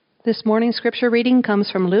This morning's scripture reading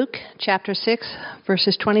comes from Luke chapter 6,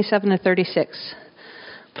 verses 27 to 36.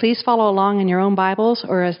 Please follow along in your own Bibles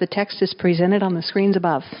or as the text is presented on the screens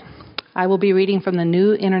above. I will be reading from the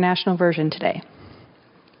New International Version today.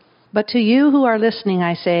 But to you who are listening,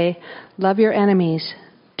 I say, love your enemies,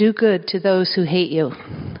 do good to those who hate you,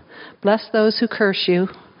 bless those who curse you,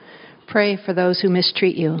 pray for those who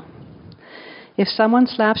mistreat you. If someone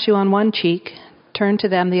slaps you on one cheek, turn to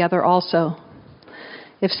them the other also.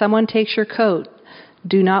 If someone takes your coat,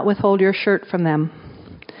 do not withhold your shirt from them.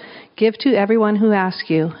 Give to everyone who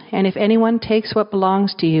asks you, and if anyone takes what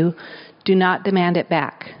belongs to you, do not demand it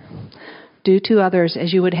back. Do to others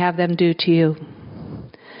as you would have them do to you.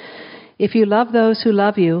 If you love those who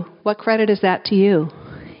love you, what credit is that to you?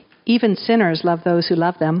 Even sinners love those who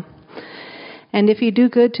love them. And if you do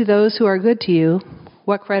good to those who are good to you,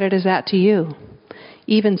 what credit is that to you?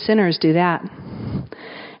 Even sinners do that.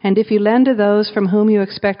 And if you lend to those from whom you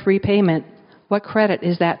expect repayment, what credit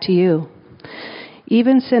is that to you?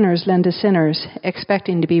 Even sinners lend to sinners,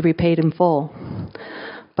 expecting to be repaid in full.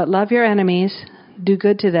 But love your enemies, do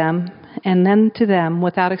good to them, and lend to them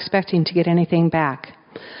without expecting to get anything back.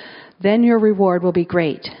 Then your reward will be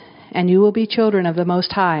great, and you will be children of the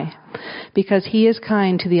Most High, because He is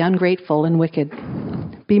kind to the ungrateful and wicked.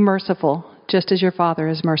 Be merciful, just as your Father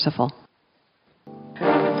is merciful.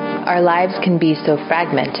 Our lives can be so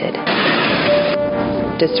fragmented,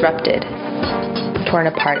 disrupted, torn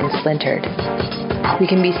apart and splintered. We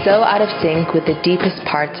can be so out of sync with the deepest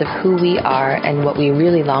parts of who we are and what we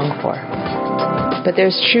really long for. But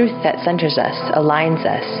there's truth that centers us, aligns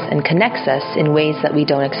us, and connects us in ways that we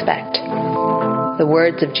don't expect. The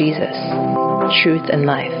words of Jesus, truth and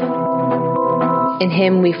life. In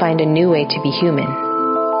Him we find a new way to be human,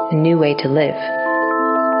 a new way to live.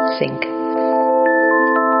 Sync.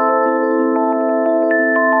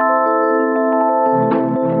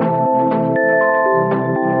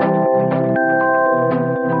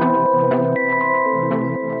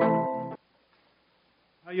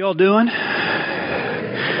 How y'all doing?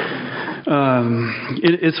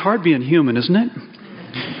 It's hard being human, isn't it?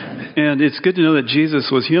 And it's good to know that Jesus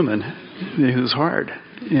was human. It was hard.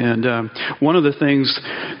 And one of the things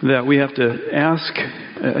that we have to ask,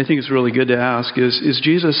 I think it's really good to ask, is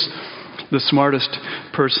Jesus the smartest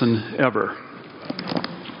person ever?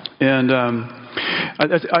 And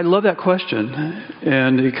I love that question.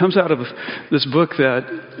 And it comes out of this book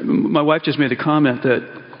that my wife just made a comment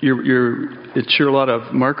that it's sure a lot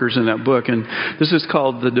of markers in that book. And this is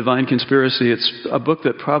called The Divine Conspiracy. It's a book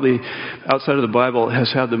that probably, outside of the Bible,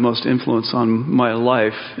 has had the most influence on my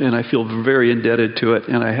life. And I feel very indebted to it.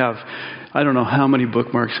 And I don't know how many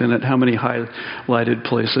bookmarks in it, how many highlighted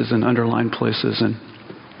places and underlined places. And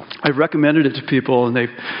I've recommended it to people, and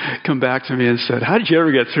they've come back to me and said, how did you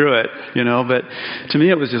ever get through it? But to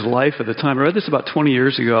me, it was just life at the time. I read this about 20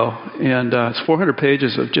 years ago, and it's 400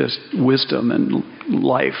 pages of just wisdom and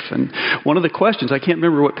life. And one of the questions, I can't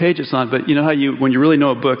remember what page it's on, but you know how when you really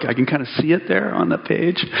know a book, I can kind of see it there on the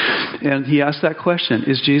page. And he asked that question,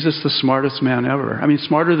 is Jesus the smartest man ever? I mean,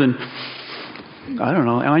 smarter than, I don't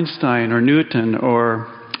know, Einstein or Newton or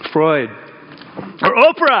Freud. Or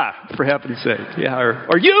Oprah, for heaven's sake. Yeah,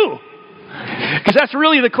 or you. Because that's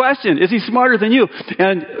really the question. Is he smarter than you?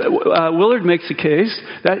 And Willard makes the case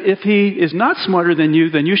that if he is not smarter than you,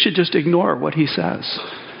 then you should just ignore what he says.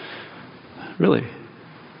 Really.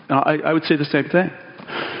 I would say the same thing.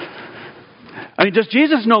 I mean, does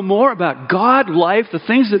Jesus know more about God, life, the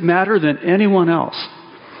things that matter than anyone else?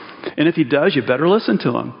 And if he does, you better listen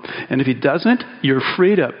to him. And if he doesn't, you're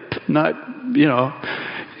free to not,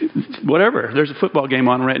 whatever. There's a football game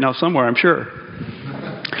on right now somewhere, I'm sure.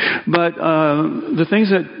 But the things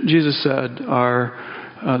that Jesus said are,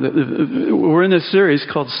 we're in this series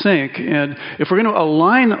called Sync, and if we're going to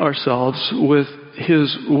align ourselves with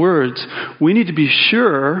His words, we need to be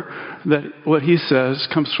sure that what He says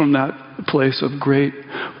comes from that place of great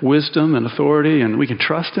wisdom and authority, and we can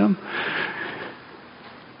trust Him.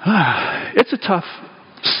 It's a tough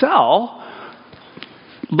sell.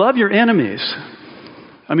 Love your enemies.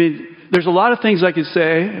 I mean, there's a lot of things I could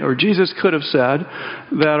say, or Jesus could have said,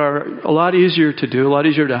 that are a lot easier to do, a lot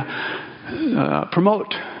easier to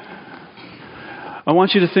promote. I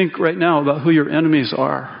want you to think right now about who your enemies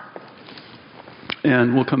are.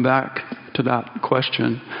 And we'll come back to that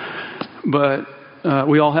question. But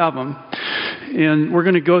we all have them. And we're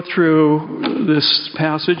going to go through this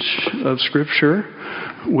passage of Scripture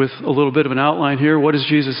with a little bit of an outline here. What is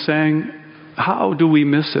Jesus saying? How do we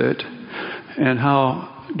miss it? And how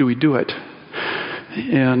do we do it?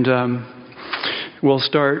 And we'll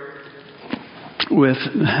start with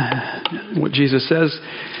what Jesus says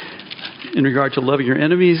in regard to loving your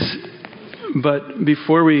enemies. But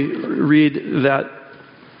before we read that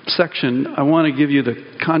section, I want to give you the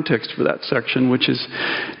context for that section, which is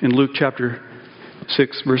in Luke chapter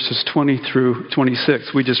 6, verses 20 through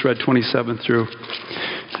 26. We just read 27 through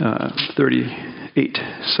 38.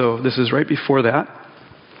 So this is right before that.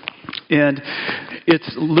 And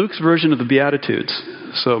it's Luke's version of the Beatitudes.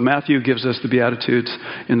 So Matthew gives us the Beatitudes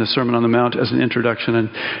in the Sermon on the Mount as an introduction, and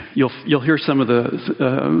you'll hear some of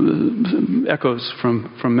the echoes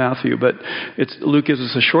from Matthew. But Luke gives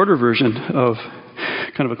us a shorter version of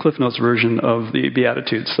kind of a Cliff Notes version of the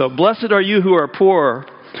Beatitudes. So, blessed are you who are poor,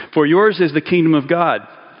 for yours is the kingdom of God.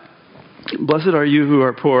 Blessed are you who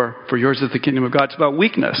are poor, for yours is the kingdom of God. It's about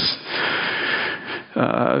weakness.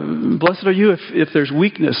 Blessed are you if there's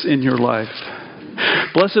weakness in your life.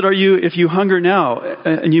 Blessed are you if you hunger now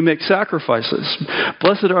and you make sacrifices.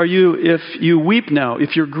 Blessed are you if you weep now,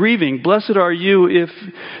 if you're grieving. Blessed are you if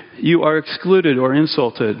you are excluded or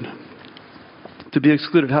insulted. To be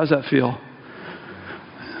excluded, how does that feel?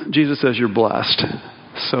 Jesus says you're blessed.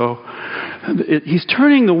 So he's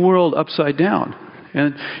turning the world upside down.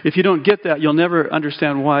 And if you don't get that, you'll never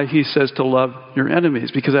understand why he says to love your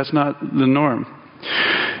enemies, because that's not the norm.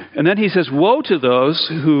 And then he says, woe to those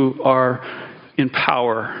who are in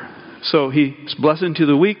power. So he's blessed to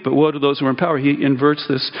the weak, but woe to those who are in power. He inverts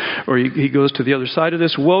this, or he goes to the other side of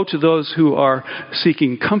this. Woe to those who are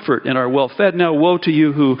seeking comfort and are well fed now. Woe to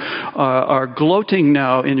you who are gloating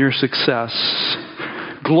now in your success.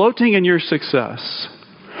 Gloating in your success.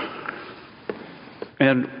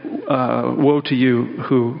 And woe to you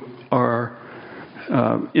who are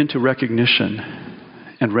into recognition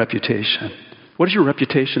and reputation. What does your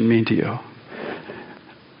reputation mean to you?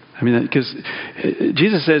 I mean, because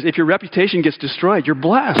Jesus says if your reputation gets destroyed, you're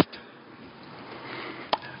blessed.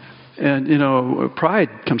 And, pride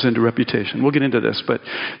comes into reputation. We'll get into this. But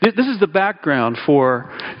this is the background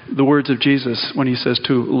for the words of Jesus when he says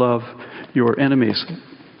to love your enemies.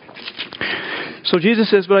 So Jesus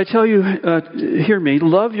says, but I tell you, hear me,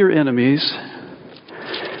 love your enemies.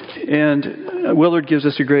 And Willard gives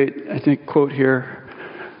us a great, I think, quote here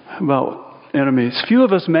about enemies. Few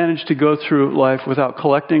of us manage to go through life without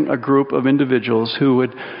collecting a group of individuals who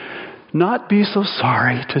would not be so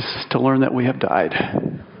sorry to learn that we have died.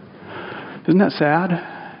 Isn't that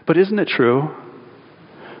sad? But isn't it true?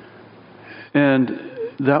 And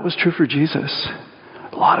that was true for Jesus.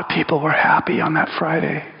 A lot of people were happy on that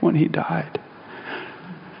Friday when he died.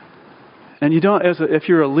 And you don't, if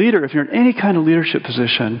you're a leader, if you're in any kind of leadership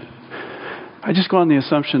position, I just go on the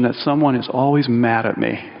assumption that someone is always mad at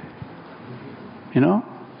me.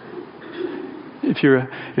 If you're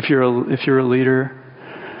a leader,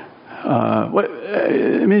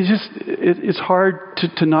 it's hard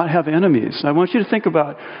to not have enemies. I want you to think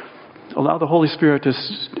about, allow the Holy Spirit to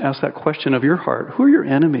ask that question of your heart. Who are your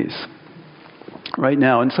enemies right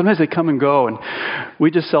now? And sometimes they come and go. And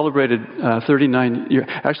we just celebrated 39 years.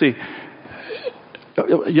 Actually,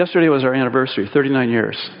 yesterday was our anniversary, 39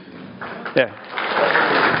 years. Yeah.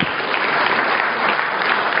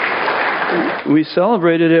 We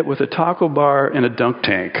celebrated it with a taco bar and a dunk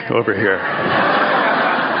tank over here.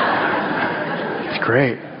 It's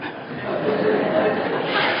great.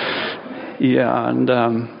 Yeah, and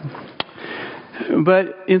but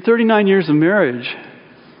in 39 years of marriage,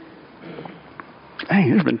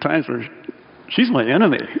 there's been times where she's my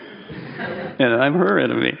enemy, and I'm her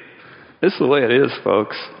enemy. This is the way it is,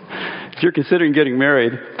 folks. If you're considering getting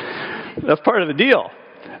married, that's part of the deal.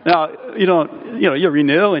 Now, you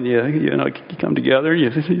renew and you come together, you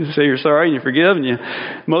say you're sorry and you forgive, and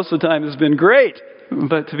most of the time it's been great.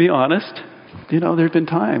 But to be honest, there've been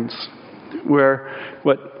times where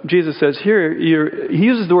what Jesus says here, he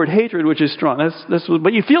uses the word hatred, which is strong.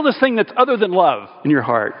 But you feel this thing that's other than love in your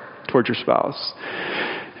heart towards your spouse.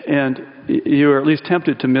 And you're at least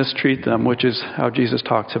tempted to mistreat them, which is how Jesus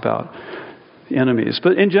talks about enemies.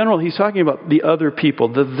 But in general, he's talking about the other people,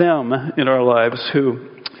 the them in our lives who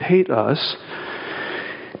hate us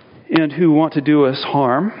and who want to do us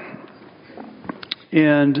harm.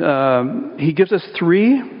 And he gives us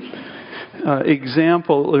three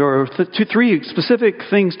three specific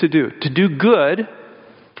things to do. To do good,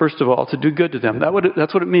 first of all, to do good to them.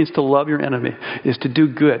 That's what it means to love your enemy, is to do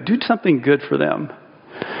good. Do something good for them.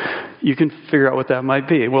 You can figure out what that might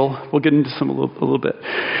be. We'll get into some a little bit.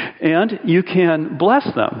 And you can bless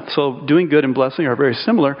them. So doing good and blessing are very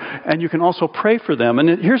similar. And you can also pray for them.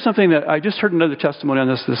 And here's something that I just heard another testimony on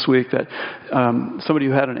this week, that somebody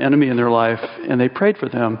who had an enemy in their life, and they prayed for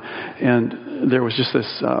them, and there was just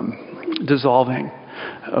this dissolving.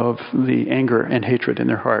 of the anger and hatred in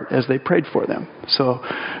their heart as they prayed for them. So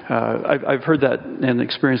I've heard that and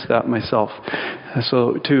experienced that myself.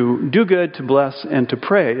 So to do good, to bless, and to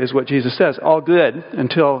pray is what Jesus says. All good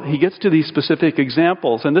until he gets to these specific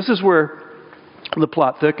examples. And this is where the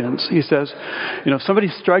plot thickens. He says, if somebody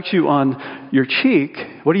strikes you on your cheek,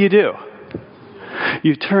 what do?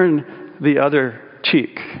 You turn the other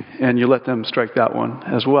cheek and you let them strike that one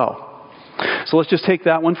as well. So let's just take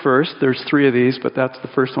that one first. There's 3 of these, but that's the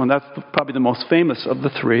first one. That's probably the most famous of the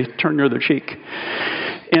 3. Turn your other cheek.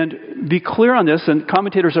 And be clear on this, and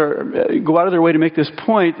commentators go out of their way to make this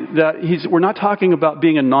point, that we're not talking about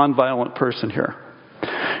being a nonviolent person here.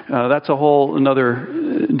 That's a whole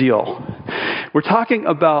another deal. We're talking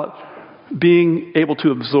about being able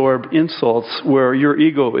to absorb insults where your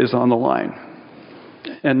ego is on the line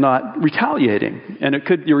and not retaliating. And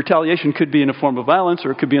your retaliation could be in a form of violence,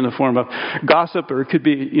 or it could be in the form of gossip, or it could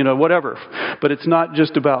be, whatever. But it's not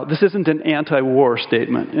just about, this isn't an anti-war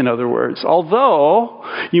statement, in other words. Although,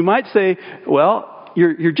 you might say, well,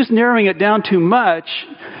 you're just narrowing it down too much,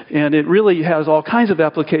 and it really has all kinds of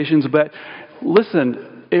applications. But listen,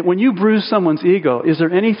 when you bruise someone's ego, is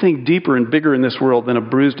there anything deeper and bigger in this world than a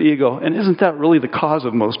bruised ego? And isn't that really the cause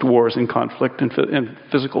of most wars and conflict and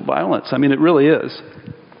physical violence? I mean, it really is.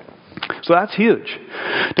 So that's huge.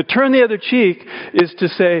 To turn the other cheek is to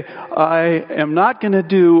say, I am not going to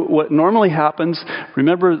do what normally happens.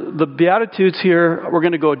 Remember, the Beatitudes here, we're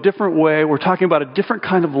going to go a different way. We're talking about a different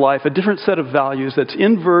kind of life, a different set of values that's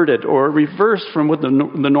inverted or reversed from what the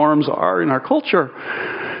norms are in our culture.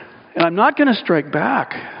 And I'm not going to strike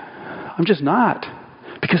back. I'm just not.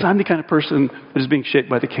 Because I'm the kind of person that is being shaped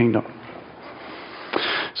by the kingdom.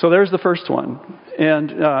 So there's the first one. And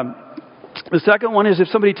the second one is if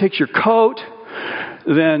somebody takes your coat,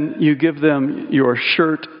 then you give them your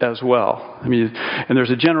shirt as well. I mean, and there's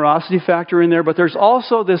a generosity factor in there, but there's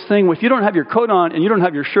also this thing, if you don't have your coat on and you don't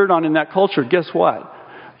have your shirt on in that culture, guess what?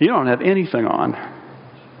 You don't have anything on.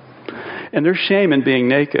 And there's shame in being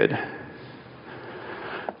naked.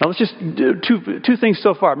 Now let's just do two things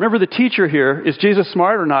so far. Remember the teacher here. Is Jesus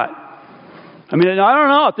smart or not? I mean, I don't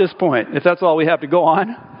know at this point if that's all we have to go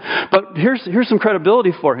on. But here's some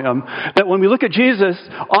credibility for him. That when we look at Jesus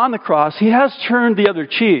on the cross, he has turned the other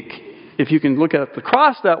cheek. If you can look at the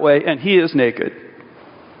cross that way, and he is naked.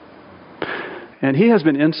 And he has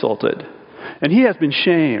been insulted. And he has been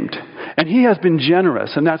shamed. And he has been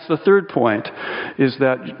generous. And that's the third point, is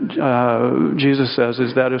that Jesus says,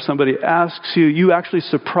 is that if somebody asks you, you actually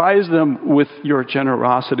surprise them with your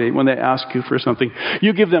generosity when they ask you for something.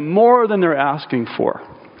 You give them more than they're asking for.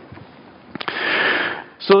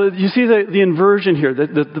 So you see the inversion here.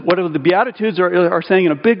 What the Beatitudes are saying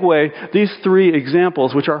in a big way, these 3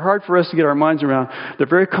 examples, which are hard for us to get our minds around, they're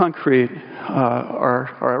very concrete,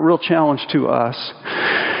 are a real challenge to us.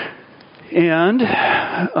 And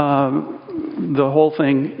the whole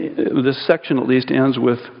thing, this section at least, ends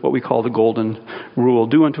with what we call the golden rule.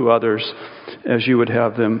 Do unto others as you would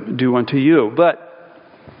have them do unto you. But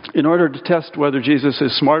in order to test whether Jesus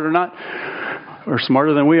is smart or not, or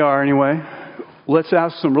smarter than we are anyway, let's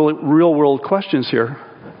ask some really real-world questions here.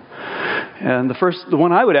 And the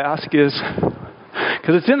one I would ask is,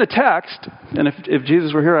 because it's in the text, and if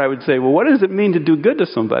Jesus were here, I would say, well, what does it mean to do good to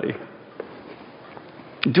somebody?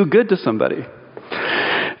 Do good to somebody.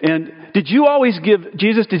 And did you always give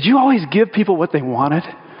people what they wanted?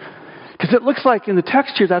 Because it looks like in the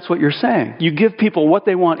text here, that's what you're saying. You give people what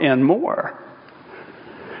they want and more.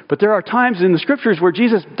 But there are times in the scriptures where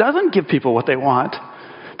Jesus doesn't give people what they want,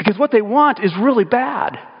 because what they want is really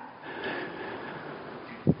bad.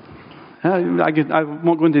 I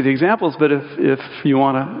won't go into the examples, but if you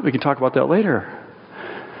want to, we can talk about that later.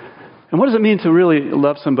 And what does it mean to really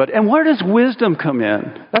love somebody? And where does wisdom come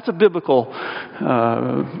in? That's a biblical,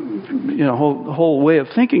 whole way of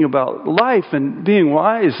thinking about life and being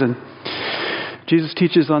wise. And Jesus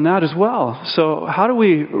teaches on that as well. So how do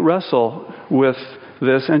we wrestle with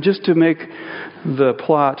this? And just to make the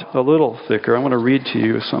plot a little thicker, I want to read to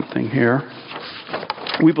you something here.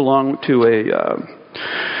 We belong to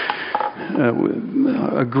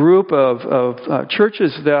a group of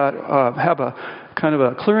churches that have a kind of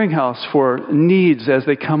a clearinghouse for needs as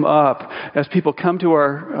they come up, as people come to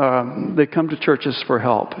they come to churches for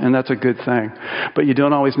help, and that's a good thing. But you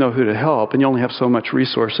don't always know who to help, and you only have so much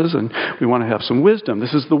resources, and we want to have some wisdom.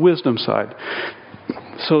 This is the wisdom side.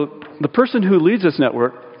 So the person who leads this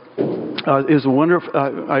network is wonderful.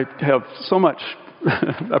 I have so much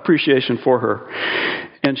appreciation for her.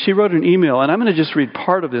 And she wrote an email, and I'm going to just read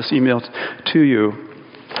part of this email to you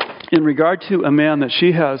in regard to a man that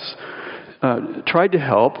she has tried to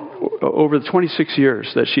help over the 26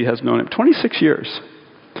 years that she has known him. 26 years.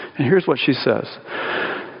 And here's what she says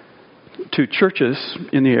to churches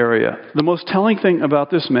in the area. The most telling thing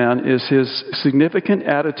about this man is his significant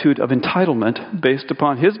attitude of entitlement based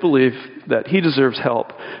upon his belief that he deserves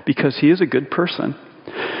help because he is a good person,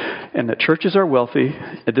 and that churches are wealthy,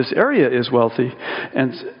 and this area is wealthy,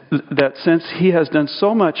 and that since he has done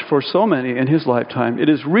so much for so many in his lifetime, it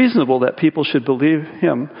is reasonable that people should believe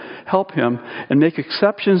him, help him, and make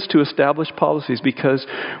exceptions to established policies because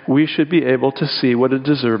we should be able to see what a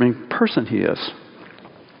deserving person he is.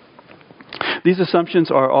 These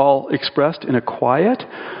assumptions are all expressed in a quiet,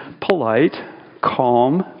 polite,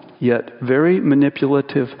 calm, yet very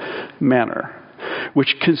manipulative manner,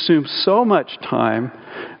 which consumes so much time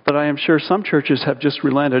that I am sure some churches have just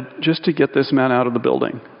relented just to get this man out of the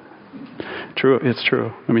building. True, it's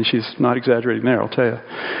true. I mean, she's not exaggerating there, I'll tell you.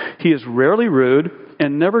 He is rarely rude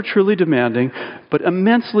and never truly demanding, but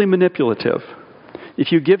immensely manipulative.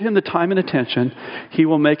 If you give him the time and attention, he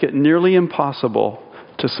will make it nearly impossible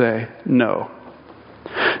to say no.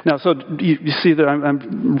 Now, so you see that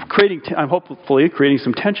I'm hopefully creating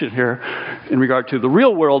some tension here in regard to the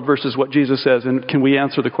real world versus what Jesus says. And can we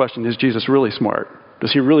answer the question, is Jesus really smart?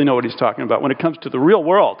 Does he really know what he's talking about when it comes to the real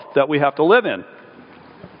world that we have to live in?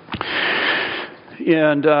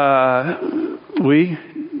 And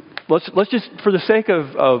let's just, for the sake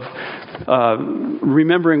of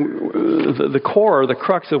remembering the core, the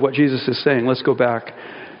crux of what Jesus is saying, let's go back.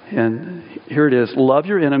 And here it is. Love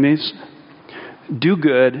your enemies. Do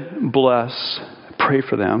good. Bless. Pray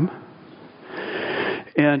for them.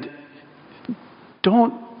 And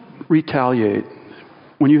don't retaliate.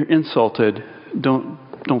 When you're insulted, don't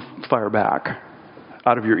fire back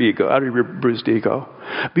out of your ego, out of your bruised ego.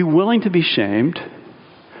 Be willing to be shamed.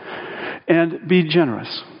 And be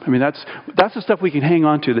generous. I mean, that's the stuff we can hang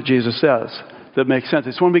on to that Jesus says that makes sense.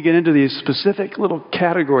 It's when we get into these specific little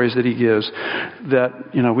categories that he gives that,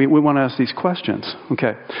 we want to ask these questions.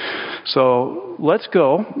 Okay, so let's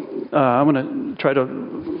go. I'm going to try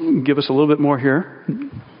to give us a little bit more here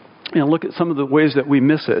and look at some of the ways that we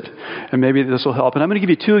miss it, and maybe this will help. And I'm going to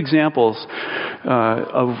give you two examples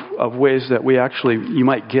of ways that you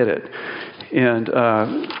might get it. And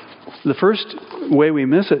the first way we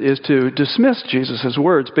miss it is to dismiss Jesus'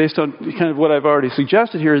 words based on kind of what I've already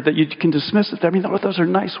suggested here, that you can dismiss it. I mean, those are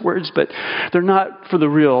nice words, but they're not for the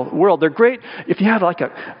real world. They're great if you have like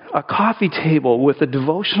a coffee table with a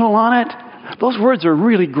devotional on it. Those words are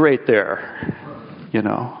really great there,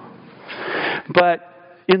 But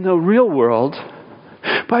in the real world,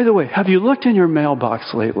 by the way, have you looked in your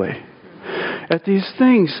mailbox lately at these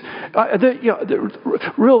things?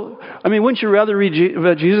 Wouldn't you rather read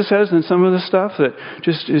what Jesus says than some of the stuff that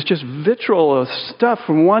is just vitriol stuff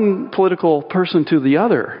from one political person to the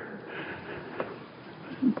other?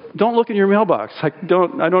 Don't look in your mailbox. I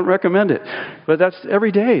don't recommend it. But that's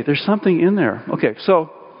every day. There's something in there. Okay,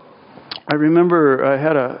 so I remember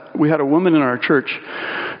we had a woman in our church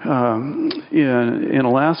in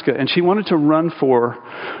Alaska, and she wanted to run for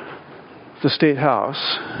the state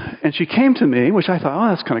house, and she came to me, which I thought,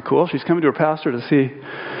 that's kind of cool. She's coming to her pastor to see.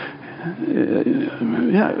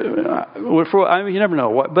 You never know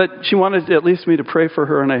what, but she wanted at least me to pray for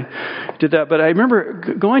her, and I did that. But I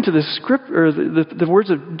remember going to the script or the words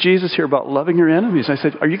of Jesus here about loving your enemies. I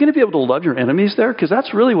said, "Are you going to be able to love your enemies there? Because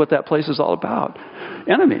that's really what that place is all about,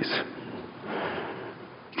 enemies.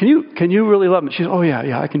 Can you really love them?" She said, "Oh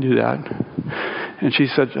yeah, I can do that." And she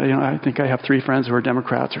said, "I think I have 3 friends who are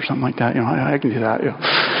Democrats or something like that. I can do that.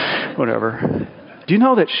 Whatever." Do you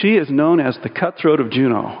know that she is known as the cutthroat of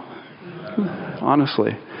Juneau?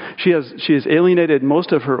 Honestly, she has alienated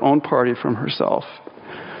most of her own party from herself,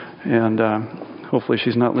 and hopefully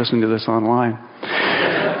she's not listening to this online.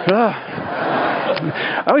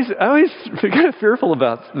 I always kind of fearful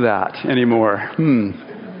about that anymore.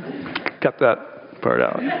 Cut that part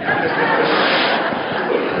out.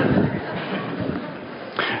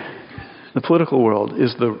 The political world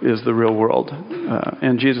is the real world,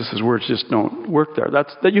 and Jesus' words just don't work there.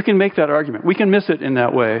 That you can make that argument. We can miss it in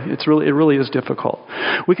that way. It really is difficult.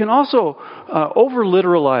 We can also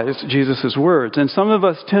over-literalize Jesus' words, and some of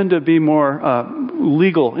us tend to be more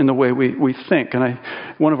legal in the way we think. And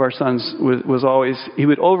one of our sons was always, he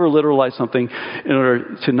would over-literalize something in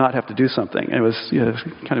order to not have to do something. And it was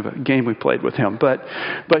kind of a game we played with him. But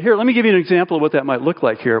here, let me give you an example of what that might look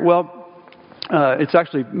like here. Well, it's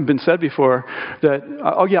actually been said before that,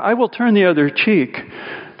 I will turn the other cheek,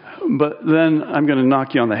 but then I'm going to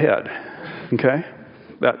knock you on the head. Okay?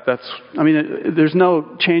 there's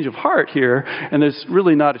no change of heart here, and there's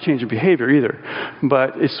really not a change of behavior either.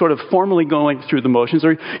 But it's sort of formally going through the motions.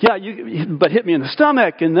 Or, but hit me in the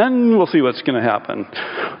stomach, and then we'll see what's going to happen.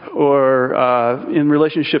 Or in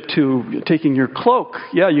relationship to taking your cloak.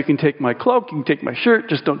 Yeah, you can take my cloak, you can take my shirt,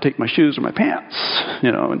 just don't take my shoes or my pants.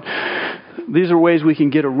 And these are ways we can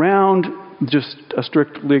get around just a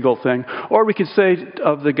strict legal thing. Or we could say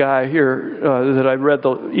of the guy here that I read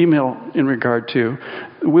the email in regard to,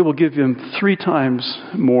 we will give him 3 times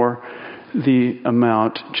more the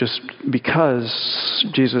amount just because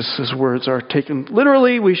Jesus' words are taken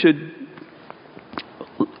literally. We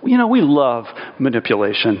love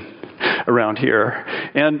manipulation around here.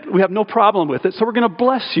 And we have no problem with it. So we're going to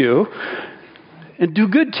bless you and do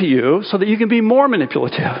good to you so that you can be more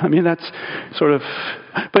manipulative. That's sort of...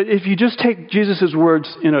 But if you just take Jesus'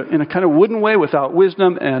 words in a kind of wooden way without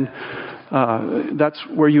wisdom, and that's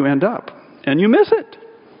where you end up. And you miss it.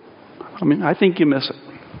 I think you miss it.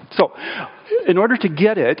 So, in order to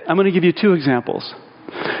get it, I'm going to give you 2 examples.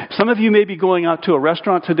 Some of you may be going out to a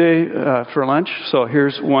restaurant today for lunch, so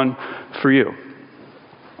here's one for you.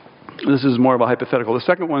 This is more of a hypothetical. The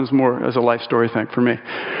second one's more as a life story thing for me.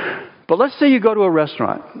 But let's say you go to a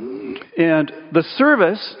restaurant, and the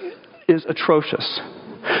service is atrocious.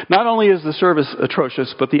 Not only is the service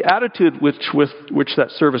atrocious, but the attitude with which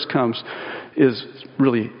that service comes is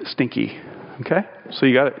really stinky. Okay? So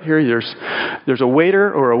you got it here. There's a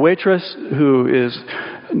waiter or a waitress who is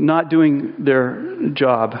not doing their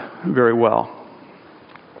job very well.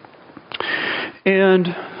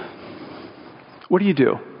 And what do you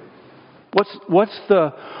do? What's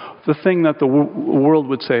the thing that the world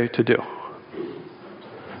would say to do?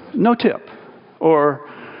 No tip, or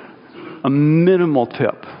a minimal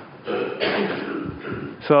tip.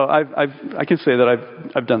 So I can say that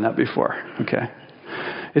I've done that before. Okay,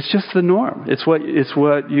 it's just the norm. It's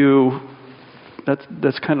what you.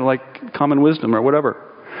 That's kind of like common wisdom or whatever.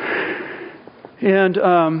 And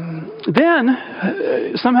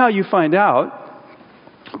then somehow you find out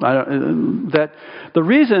that the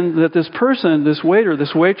reason that this person, this waiter,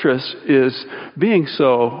 this waitress is being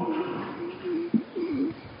so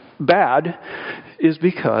bad is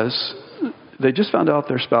because they just found out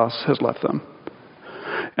their spouse has left them.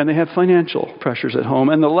 And they have financial pressures at home.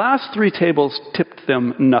 And the last 3 tables tipped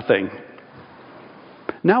them nothing.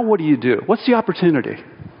 Now what do you do? What's the opportunity?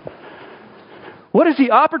 What is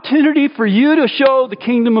the opportunity for you to show the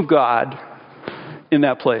kingdom of God in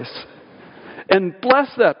that place? And bless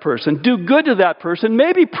that person. Do good to that person.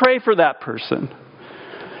 Maybe pray for that person.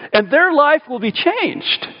 And their life will be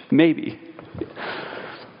changed. Maybe.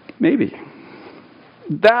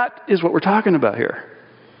 That is what we're talking about here.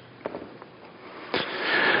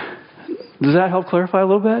 Does that help clarify a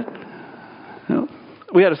little bit? No.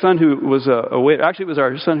 We had a son who was a waiter. Actually, it was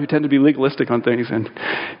our son who tended to be legalistic on things, and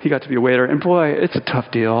he got to be a waiter. And boy, it's a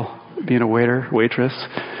tough deal being a waiter, waitress.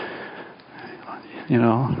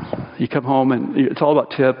 You come home and it's all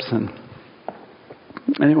about tips. And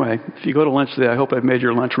anyway, if you go to lunch today, I hope I've made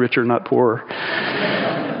your lunch richer, not poorer.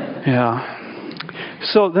 Yeah.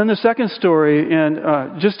 So then the second story,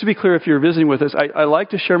 and just to be clear, if you're visiting with us, I like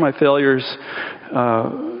to share my failures.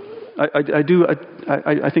 I do.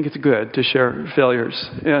 I think it's good to share failures.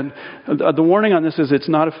 And the warning on this is it's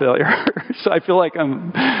not a failure. So I feel like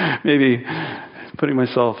I'm maybe putting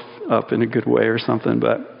myself up in a good way or something.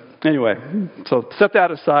 But anyway, so set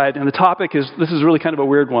that aside. And the topic is, this is really kind of a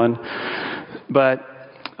weird one. But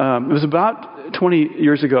it was about 20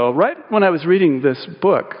 years ago, right when I was reading this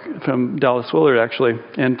book from Dallas Willard, actually,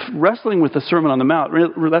 and wrestling with the Sermon on the Mount.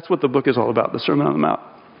 That's what the book is all about, the Sermon on the Mount.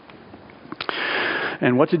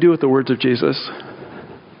 And what to do with the words of Jesus.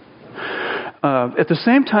 At the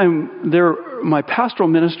same time, my pastoral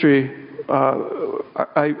ministry,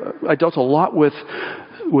 I dealt a lot with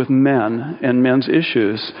men and men's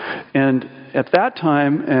issues. And at that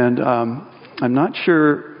time, and I'm not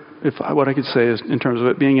sure what I could say is in terms of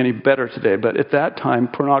it being any better today, but at that time,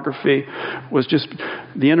 pornography was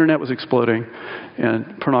the internet was exploding,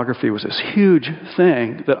 and pornography was this huge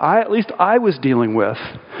thing that at least I was dealing with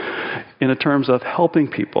in terms of helping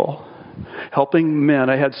people, helping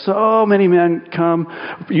men. I had so many men come.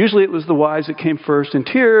 Usually it was the wives that came first in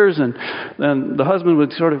tears, and then the husband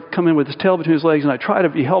would sort of come in with his tail between his legs, and I try to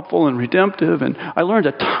be helpful and redemptive, and I learned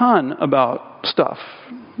a ton about stuff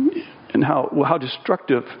and how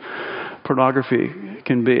destructive pornography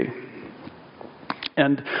can be.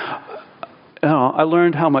 And I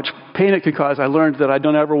learned how much pain it could cause. I learned that I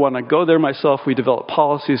don't ever want to go there myself. We developed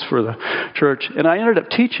policies for the church. And I ended up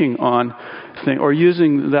teaching on or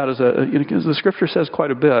using that as because the scripture says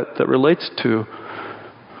quite a bit that relates to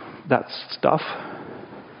that stuff.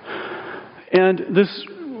 And this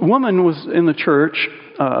woman was in the church,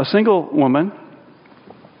 a single woman,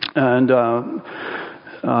 and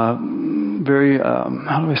very,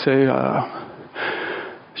 how do I say,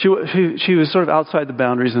 she was sort of outside the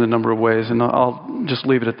boundaries in a number of ways, and I'll just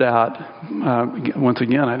leave it at that. Once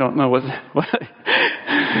again, I don't know what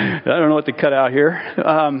I don't know what to cut out here,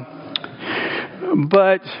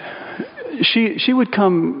 but she would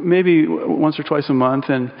come maybe once or twice a month,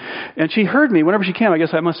 and she heard me whenever she came. I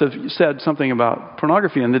guess I must have said something about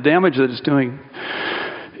pornography and the damage that it's doing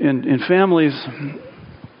in families,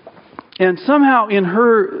 and somehow in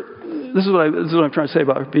her. This is what I'm trying to say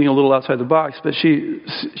about her being a little outside the box. But she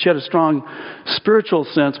had a strong spiritual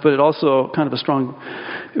sense, but it also it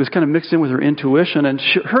was kind of mixed in with her intuition. And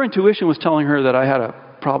her intuition was telling her that I had a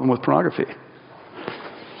problem with pornography.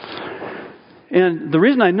 And the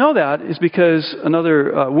reason I know that is because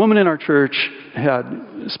another woman in our church had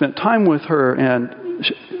spent time with her, and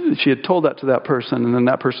she had told that to that person, and then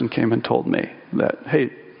that person came and told me that,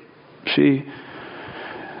 hey,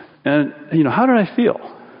 and how did I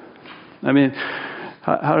feel? I mean,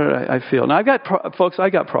 how did I feel? Now, folks,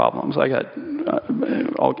 I got problems.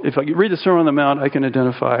 If I read the Sermon on the Mount, I can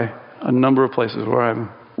identify a number of places where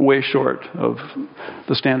I'm way short of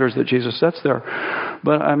the standards that Jesus sets there.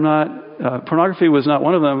 But I'm not, pornography was not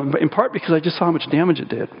one of them, in part because I just saw how much damage it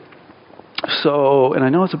did. So, and I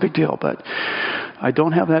know it's a big deal, but I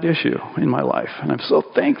don't have that issue in my life, and I'm so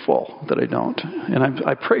thankful that I don't. And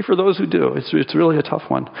I pray for those who do. It's really a tough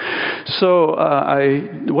one. So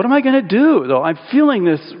what am I going to do, though? I'm feeling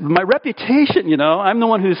this, my reputation, I'm the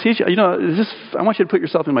one who's teaching. I want you to put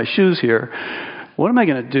yourself in my shoes here. What am I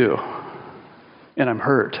going to do? And I'm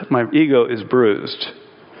hurt. My ego is bruised.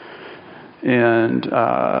 And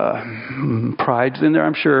pride's in there,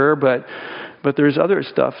 I'm sure, but there's other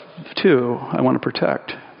stuff, too, I want to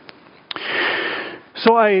protect.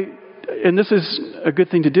 So and this is a good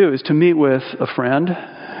thing to do, is to meet with a friend,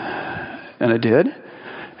 and I did.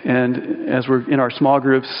 And as we're in our small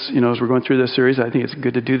groups, as we're going through this series, I think it's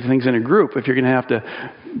good to do things in a group if you're going to have to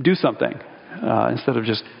do something instead of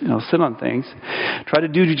just sit on things. Try to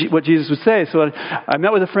do what Jesus would say. So I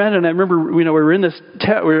met with a friend, and I remember we were in this.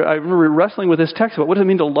 I remember wrestling with this text about what does it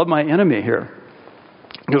mean to love my enemy here.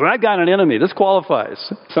 Because when I've got an enemy, this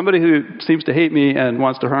qualifies. Somebody who seems to hate me and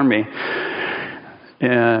wants to harm me.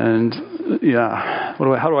 And,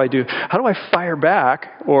 how do I do? How do I fire back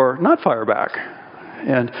or not fire back?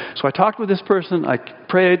 And so I talked with this person. I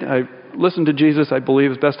prayed. I listened to Jesus, I believe,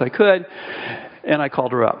 as best I could. And I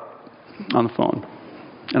called her up on the phone.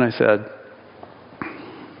 And I said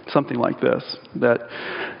something like this, that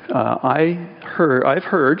I've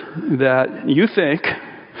heard that you think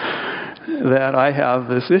that I have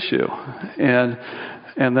this issue. And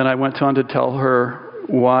then I went on to tell her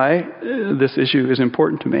why this issue is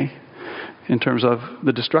important to me in terms of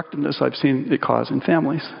the destructiveness I've seen it cause in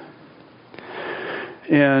families.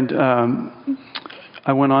 And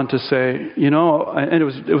I went on to say, and it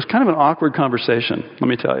was kind of an awkward conversation, let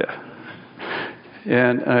me tell you.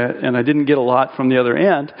 And I didn't get a lot from the other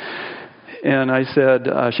end. And I said,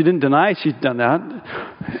 she didn't deny she'd done that.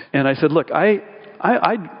 And I said, look, I'm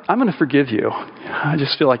going to forgive you. I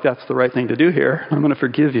just feel like that's the right thing to do here. I'm going to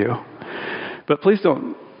forgive you. But please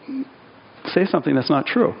don't say something that's not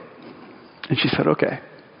true. And she said, okay.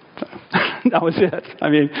 That was it. I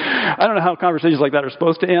mean, I don't know how conversations like that are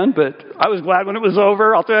supposed to end, but I was glad when it was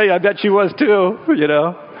over. I'll tell you, I bet she was too,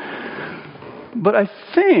 But I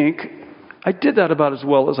think I did that about as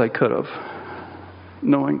well as I could have,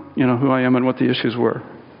 knowing, who I am and what the issues were.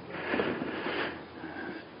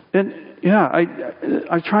 And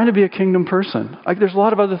I'm trying to be a kingdom person. There's a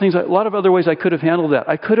lot of other things, a lot of other ways I could have handled that.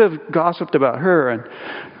 I could have gossiped about her, and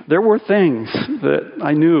there were things that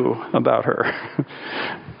I knew about her.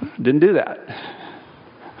 Didn't do that.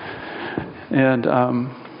 And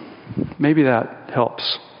maybe that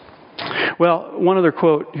helps. Well, one other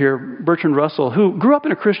quote here, Bertrand Russell, who grew up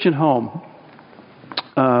in a Christian home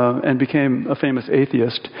and became a famous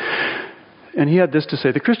atheist. And he had this to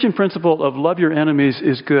say: the Christian principle of love your enemies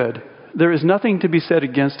is good. There is nothing to be said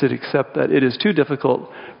against it except that it is too difficult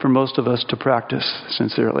for most of us to practice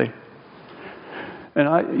sincerely. And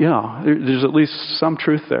there's at least some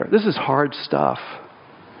truth there. This is hard stuff.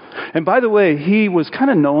 And by the way, he was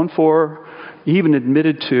kind of known for, he even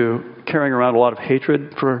admitted to carrying around a lot of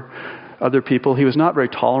hatred for other people. He was not very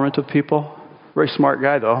tolerant of people. Very smart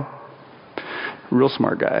guy, though. Real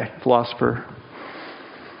smart guy, philosopher.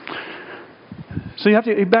 So you have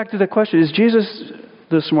to, back to the question, is Jesus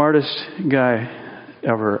the smartest guy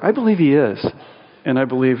ever? I believe he is. And I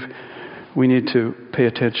believe we need to pay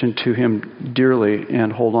attention to him dearly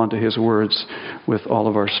and hold on to his words with all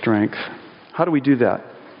of our strength. How do we do that?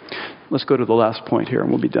 Let's go to the last point here and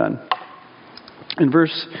we'll be done. In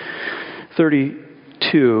verse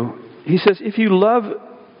 32, he says, if you love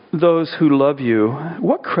those who love you,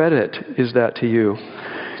 what credit is that to you?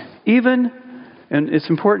 Even, and it's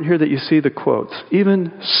important here that you see the quotes,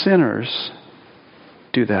 even sinners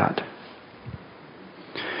do that.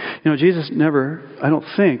 You know, Jesus never, I don't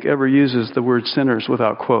think, ever uses the word sinners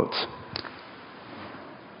without quotes.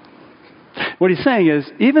 What he's saying is,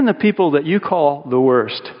 even the people that you call the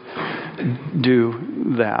worst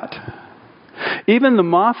do that. Even the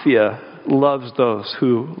mafia loves those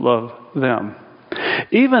who love them.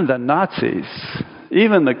 Even the Nazis,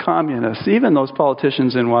 even the communists, even those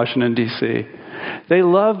politicians in Washington, D.C., they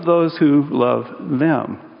love those who love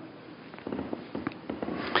them.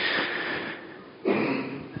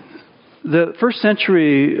 The first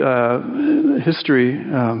century history,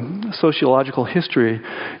 sociological history,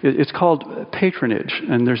 it's called patronage.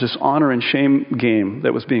 And there's this honor and shame game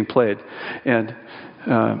that was being played. And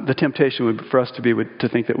the temptation would for us to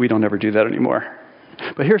think that we don't ever do that anymore.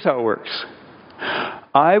 But here's how it works.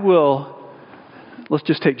 Let's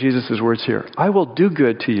just take Jesus' words here. I will do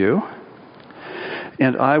good to you,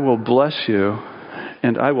 and I will bless you,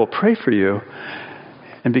 and I will pray for you.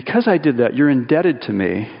 And because I did that, you're indebted to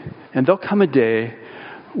me. And there'll come a day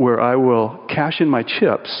where I will cash in my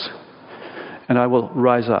chips and I will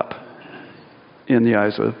rise up in the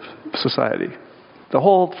eyes of society. The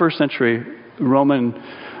whole first century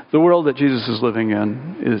the world that Jesus is living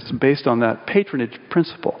in is based on that patronage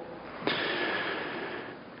principle.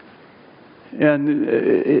 And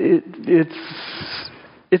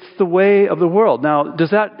it's the way of the world. Now,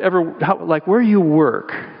 does that ever, where you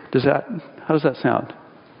work, how does that sound?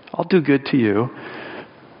 I'll do good to you,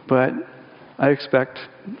 but I expect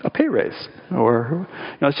a pay raise, or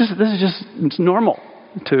it's normal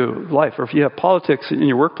to life. Or if you have politics in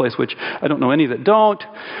your workplace, which I don't know any that don't,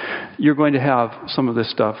 you're going to have some of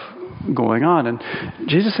this stuff going on. And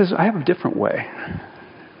Jesus says, I have a different way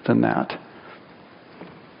than that.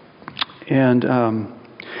 And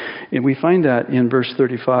we find that in verse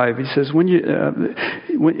 35. He says,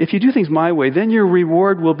 if you do things my way, then your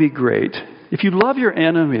reward will be great. If you love your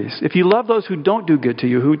enemies, if you love those who don't do good to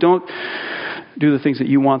you, who don't do the things that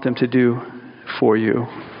you want them to do for you,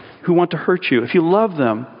 who want to hurt you, if you love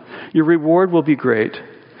them, your reward will be great.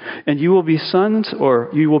 And you will be sons, or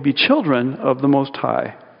you will be children of the Most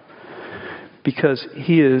High. Because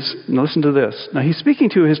he is, now listen to this. Now he's speaking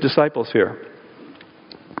to his disciples here.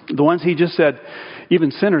 The ones he just said,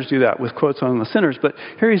 even sinners do that, with quotes on the sinners. But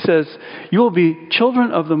here he says, you will be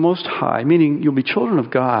children of the Most High, meaning you'll be children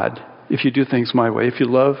of God if you do things my way, if you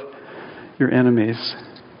love your enemies.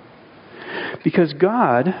 Because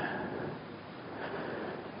God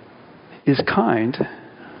is kind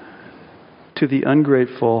to the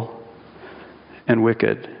ungrateful and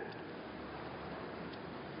wicked.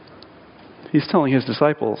 He's telling his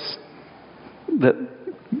disciples that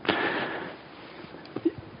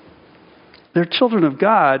they're children of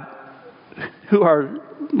God who are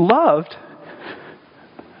loved,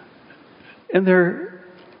 and they're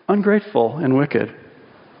ungrateful and wicked.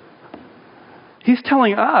 He's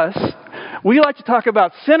telling us, we like to talk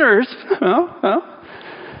about sinners,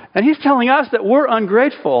 and he's telling us that we're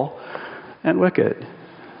ungrateful and wicked.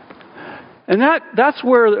 And that's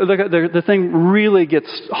where the thing really gets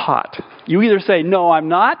hot. You either say, no, I'm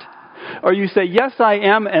not, or you say, yes, I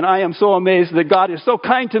am, and I am so amazed that God is so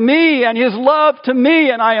kind to me, and his love to me,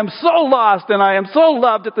 and I am so lost, and I am so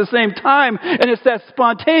loved at the same time. And it's that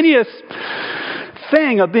spontaneous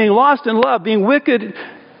thing of being lost in love, being wicked,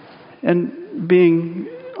 and being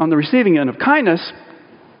on the receiving end of kindness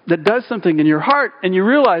that does something in your heart. And you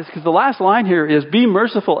realize, because the last line here is, be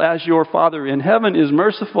merciful as your Father in heaven is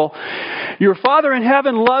merciful. Your Father in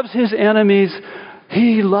heaven loves his enemies.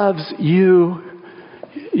 He loves you.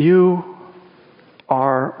 You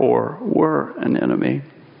are or were an enemy.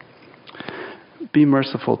 Be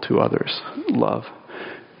merciful to others. Love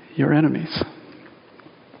your enemies.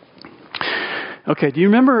 Okay, do you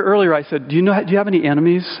remember earlier I said, do you have any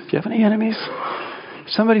enemies? Do you have any enemies?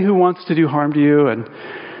 Somebody who wants to do harm to you, and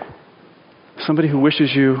somebody who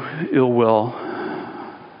wishes you ill will.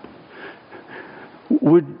 I'm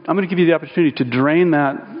going to give you the opportunity to drain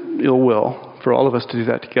that ill will, for all of us to do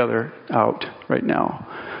that together, out right now.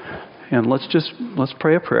 And let's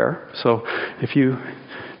pray a prayer. So if you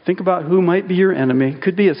think about who might be your enemy,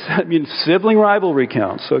 could be sibling rivalry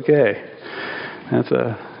counts. Okay, that's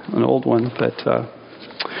an old one, but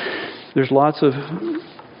there's lots of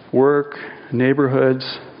work,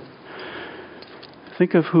 neighborhoods.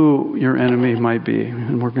 Think of who your enemy might be,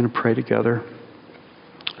 and we're going to pray together.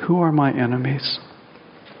 Who are my enemies?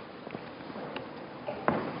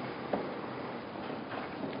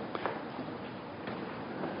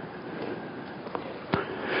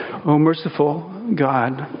 O merciful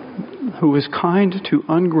God, who is kind to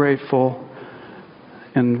ungrateful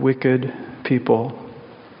and wicked people.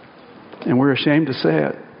 And we're ashamed to say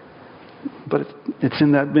it, but it's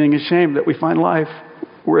in that being ashamed that we find life.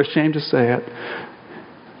 We're ashamed to say it.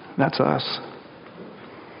 That's us.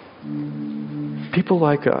 People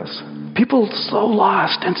like us. People so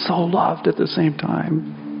lost and so loved at the same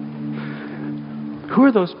time. Who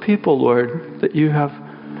are those people, Lord, that you have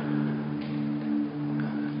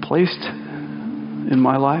placed in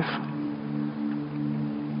my life?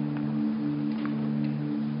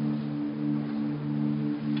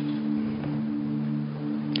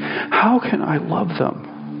 How can I love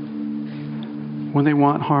them when they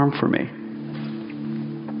want harm for me?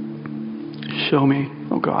 Show me,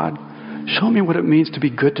 oh God. Show me what it means to be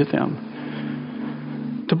good to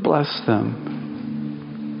them, to bless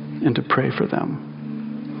them, and to pray for them.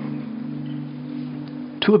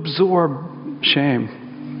 To absorb shame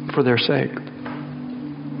for their sake.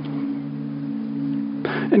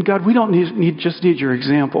 And God, we don't just need your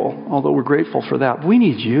example, although we're grateful for that. We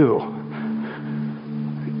need you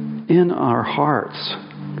in our hearts,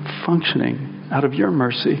 functioning out of your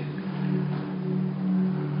mercy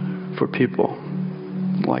for people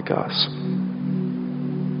like us.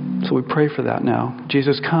 So we pray for that now.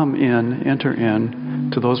 Jesus, come in, enter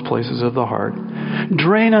in to those places of the heart.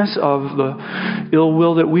 Drain us of the ill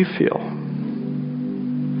will that we feel.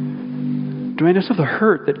 Drain us of the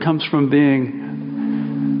hurt that comes from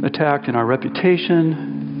being attacked in our reputation,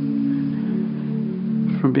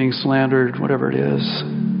 from being slandered, whatever it is.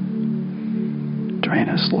 Drain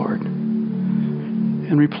us, Lord.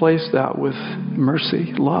 And replace that with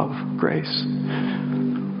mercy, love, grace.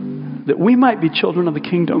 That we might be children of the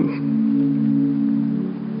kingdom.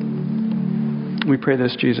 We pray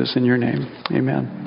this, Jesus, in your name. Amen.